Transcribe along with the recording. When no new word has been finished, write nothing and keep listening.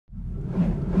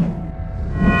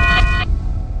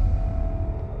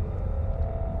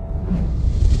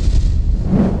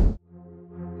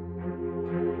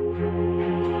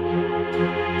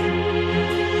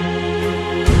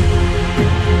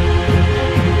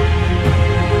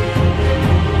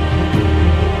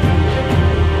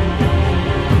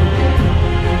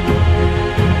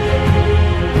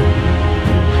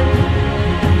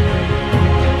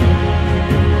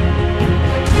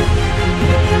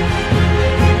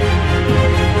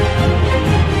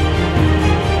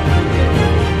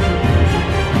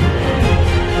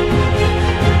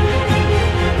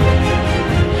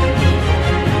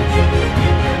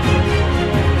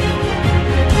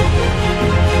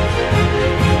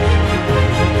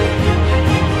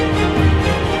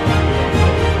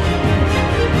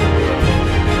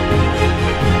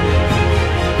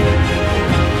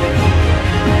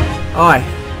Alright.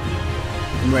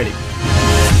 I'm ready.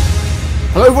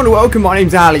 Hello everyone and welcome, my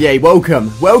name's Ali.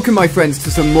 Welcome my friends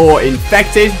to some more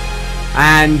Infected.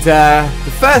 And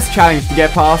the first challenge to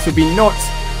get past would be not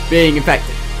being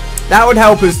infected. That would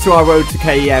help us to our road to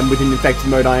KEM within Infected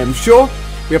mode, I am sure.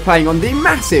 We are playing on the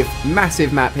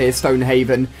massive map here,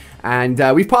 Stonehaven.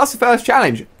 And we've passed the first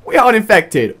challenge. We aren't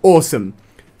infected. Awesome.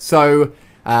 So,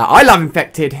 I love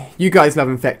Infected. You guys love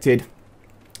Infected.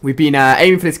 We've been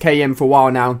aiming for this KEM for a while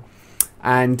now.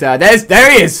 And there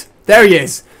he is. There he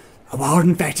is. A wild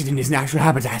Infected in his natural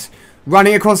habitat.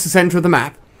 Running across the center of the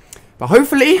map. But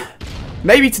hopefully,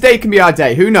 maybe today can be our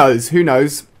day. Who knows? Who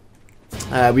knows?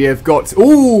 We have got...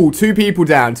 Ooh, two people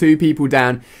down.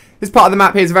 This part of the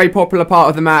map here is a very popular part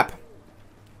of the map.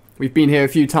 We've been here a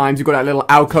few times. We've got that little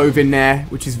alcove in there,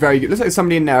 which is very good. Looks like there's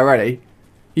somebody in there already.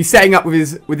 He's setting up with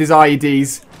his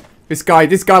IEDs. This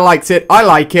guy likes it. I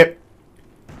like it.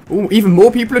 Ooh, even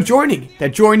more people are joining. They're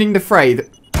joining the fray.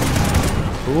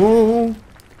 Ooh,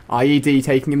 IED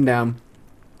taking him down.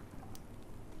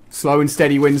 Slow and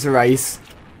steady wins the race.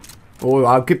 Oh,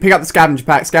 I'll pick up the scavenger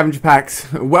pack. Scavenger packs,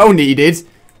 well needed.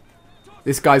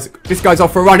 This guy's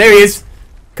off for a run. Here he is.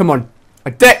 Come on. I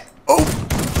dared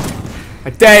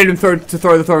him to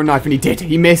throw the throwing knife, and he did.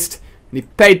 He missed, and he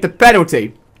paid the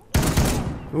penalty.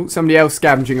 Oh, somebody else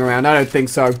scavenging around. I don't think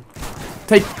so.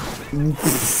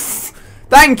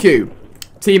 Thank you,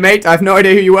 teammate. I have no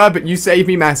idea who you were, but you saved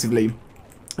me massively.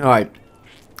 All right,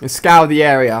 let's scour the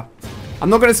area. I'm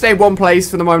not going to stay in one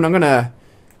place for the moment. I'm going to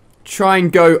try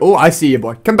and go... Oh, I see you,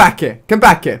 boy. Come back here. Come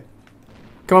back here.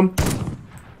 Come on.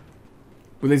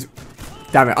 With his...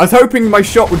 Damn it. I was hoping my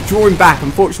shot would draw him back.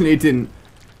 Unfortunately, it didn't.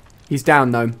 He's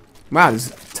down, though. Wow, there's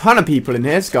a ton of people in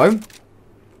here. Let's go.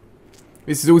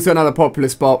 This is also another popular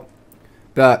spot.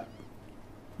 But,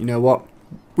 you know what?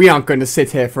 We aren't going to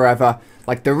sit here forever.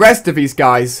 Like the rest of these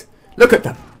guys. Look at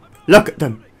them. Look at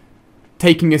them.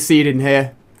 Taking a seat in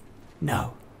here.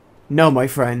 No. No, my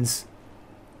friends.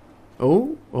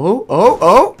 Oh,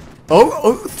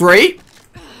 three.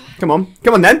 Come on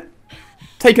then.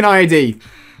 Take an IED.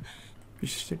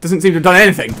 It doesn't seem to have done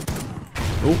anything.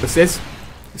 Oh, assist.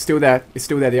 It's still there. It's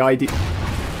still there, the IED.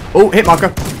 Oh, hit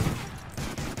marker.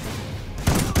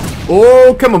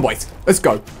 Oh, come on, boys. Let's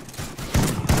go.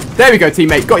 There we go,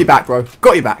 teammate. Got your back, bro.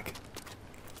 Got your back.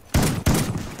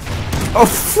 Oh,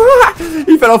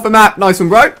 he fell off the map. Nice one,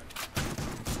 bro.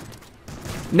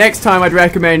 Next time, I'd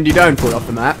recommend you don't fall off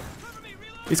the map.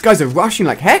 These guys are rushing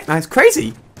like heck. That's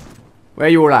crazy. Where are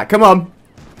you all at? Come on.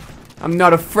 I'm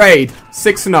not afraid.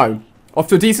 6-0. Off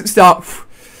to a decent start.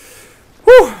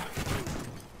 Whew.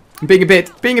 I'm being a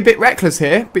bit reckless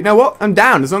here. But you know what? I'm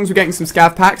down. As long as we're getting some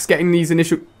scav packs, getting these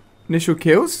initial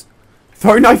kills.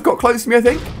 Throwing knife got close to me, I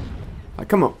think. Right,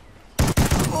 come on.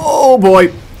 Oh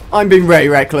boy. I'm being very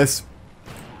reckless.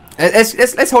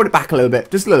 Let's hold it back a little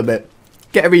bit. Just a little bit.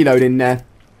 Get a reload in there.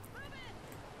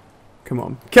 Come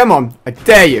on. Come on. I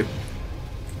dare you.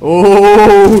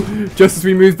 Oh, just as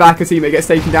we move back, a teammate gets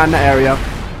taken down that area.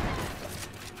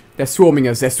 They're swarming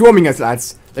us. They're swarming us,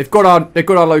 lads. They've got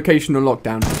our location on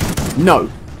lockdown.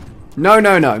 No.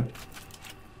 No.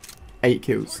 8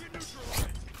 kills.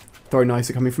 Throwing knives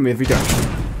are coming from every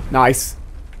direction. Nice.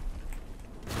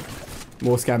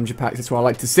 More scavenger packs. That's what I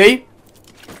like to see.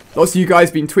 Lots of you guys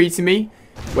have been tweeting me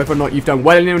whether or not you've done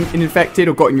well in Infected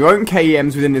or gotten your own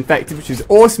KEMs within Infected, which is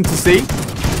awesome to see.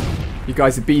 You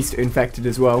guys are beast at Infected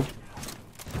as well.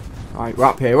 Alright, we're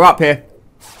up here. We're up here.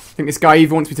 I think this guy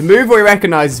either wants me to move or he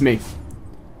recognises me.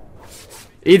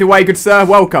 Either way, good sir,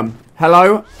 welcome.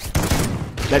 Hello.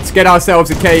 Let's get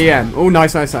ourselves a KEM. Oh,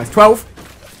 nice. 12.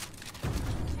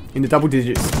 In the double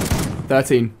digits.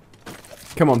 13.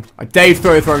 Come on. I dare you to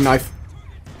throw a throwing knife.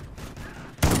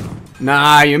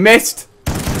 Nah, you missed.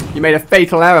 You made a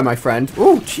fatal error, my friend.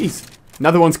 Oh, jeez.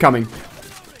 Another one's coming.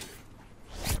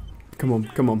 Come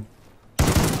on.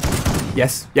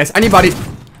 Yes, anybody.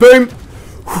 Boom.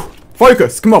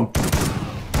 Focus, come on.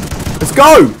 Let's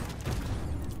go.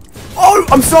 Oh,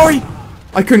 I'm sorry.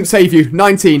 I couldn't save you.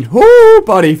 19. Oh,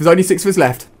 buddy. There's only 6 of us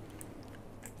left.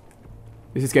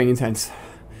 This is getting intense.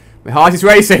 My heart is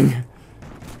racing.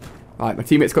 Right, my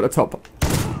teammate's got the top.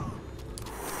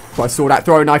 I saw that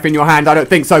throwing knife in your hand. I don't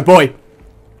think so, boy.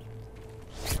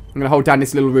 I'm going to hold down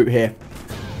this little route here.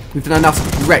 We've done enough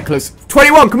reckless.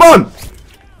 21, come on!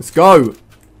 Let's go.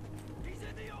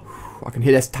 I can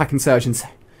hear their attack insurgents.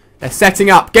 They're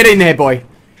setting up. Get in here, boy.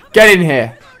 Get in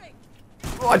here.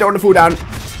 Oh, I don't want to fall down.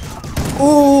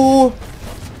 Oh.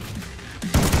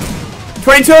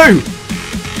 22.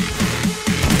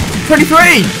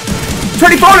 23.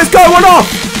 24, let's go. One off.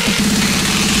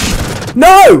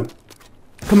 No.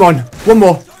 Come on. One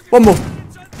more.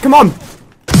 Come on.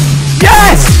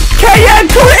 Yes! KM,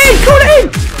 call it in, call it in!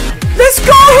 Let's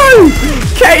go!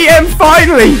 KM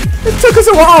finally! It took us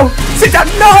a while. Sit down.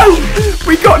 No!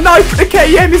 We got knife, but the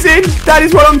KM is in. That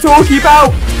is what I'm talking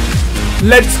about.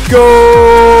 Let's go!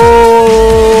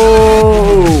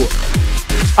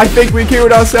 I think we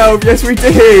killed ourselves. Yes, we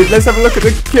did. Let's have a look at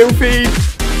the kill feed.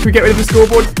 Can we get rid of the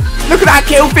scoreboard? Look at that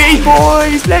kill feed,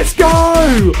 boys. Let's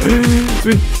go. So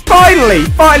we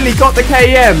finally got the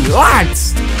KM.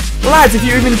 Lads, if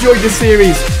you've enjoyed this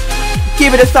series,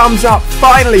 give it a thumbs up.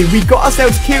 Finally, we got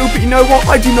ourselves killed, but you know what?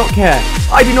 I do not care.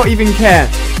 I do not even care.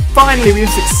 Finally, we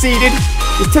have succeeded.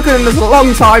 It took us a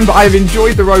long time, but I've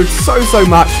enjoyed the road so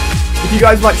much. If you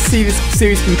guys would like to see this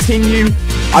series continue,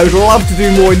 I would love to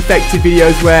do more infected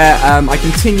videos where I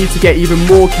continue to get even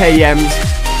more KMs.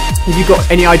 If you've got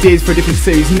any ideas for a different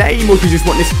series name, or if you just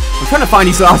want this, I'm trying to find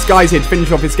these last guys here to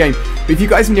finish off this game. But if you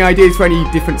guys have any ideas for any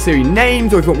different series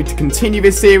names, or if you want me to continue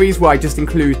this series where I just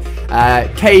include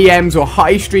KEMs or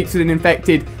high streaks within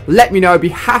infected, let me know. I'd be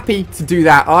happy to do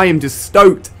that. I am just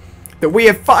stoked that we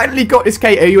have finally got this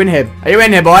Are you in here? Are you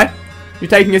in here, boy? You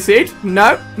taking a seat?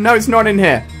 No, it's not in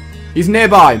here. He's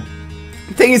nearby.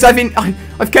 The thing is, I've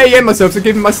KEM'd myself, so I've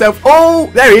given myself. Oh,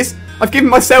 there he is. I've given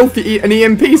myself an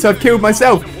EMP, so I've killed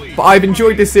myself. But I've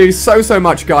enjoyed this series so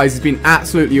much, guys. It's been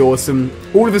absolutely awesome.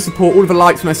 All of the support, all of the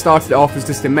likes when I started it off was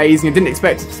just amazing. I didn't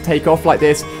expect it to take off like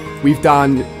this. We've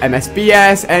done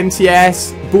MSBS,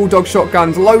 MTS, Bulldog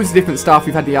shotguns, loads of different stuff.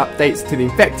 We've had the updates to the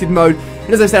infected mode.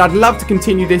 And as I said, I'd love to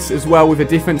continue this as well with a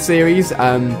different series.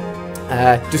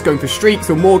 Just going for streaks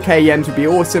or more KEMs would be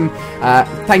awesome.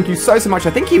 Thank you so much. I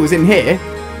think he was in here.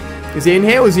 Is he in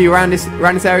here? Was he around this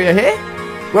area here?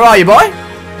 Where are you, boy?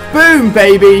 Boom,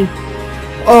 baby.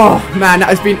 Oh, man, that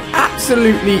has been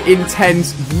absolutely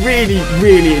intense.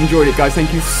 Really enjoyed it, guys.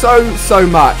 Thank you so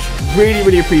much.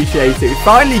 Really appreciate it. We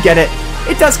finally get it.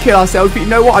 It does kill ourselves, but you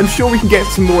know what? I'm sure we can get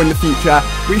some more in the future,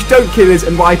 which don't kill us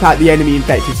and wipe out the enemy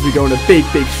infected, so we go on a big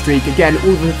streak. Again,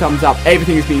 all of the thumbs up.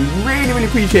 Everything has been really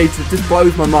appreciated. It just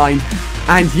blows my mind.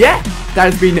 And yeah,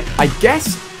 that has been, I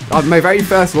guess, my very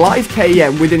first live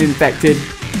KEM within infected.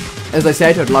 As I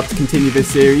said, I'd love to continue this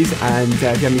series, and if you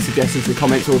have any suggestions in the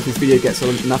comments, or if this video gets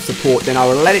enough support, then I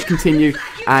will let it continue,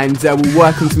 and we'll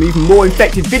work on some even more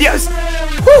infected videos.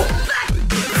 Whew!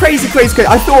 Crazy.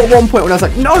 I thought at one point when I was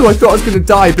like, no, I thought I was going to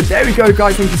die, but there we go,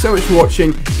 guys. Thank you so much for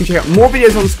watching. You can check out more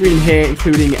videos on screen here,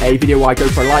 including a video where I go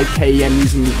for a live KEM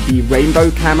using the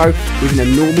rainbow camo within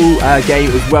a normal game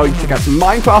as well. You can check out some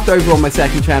Minecraft over on my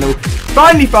second channel.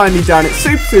 Finally done. It's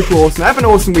super awesome. Have an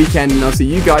awesome weekend, and I'll see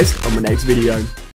you guys on my next video.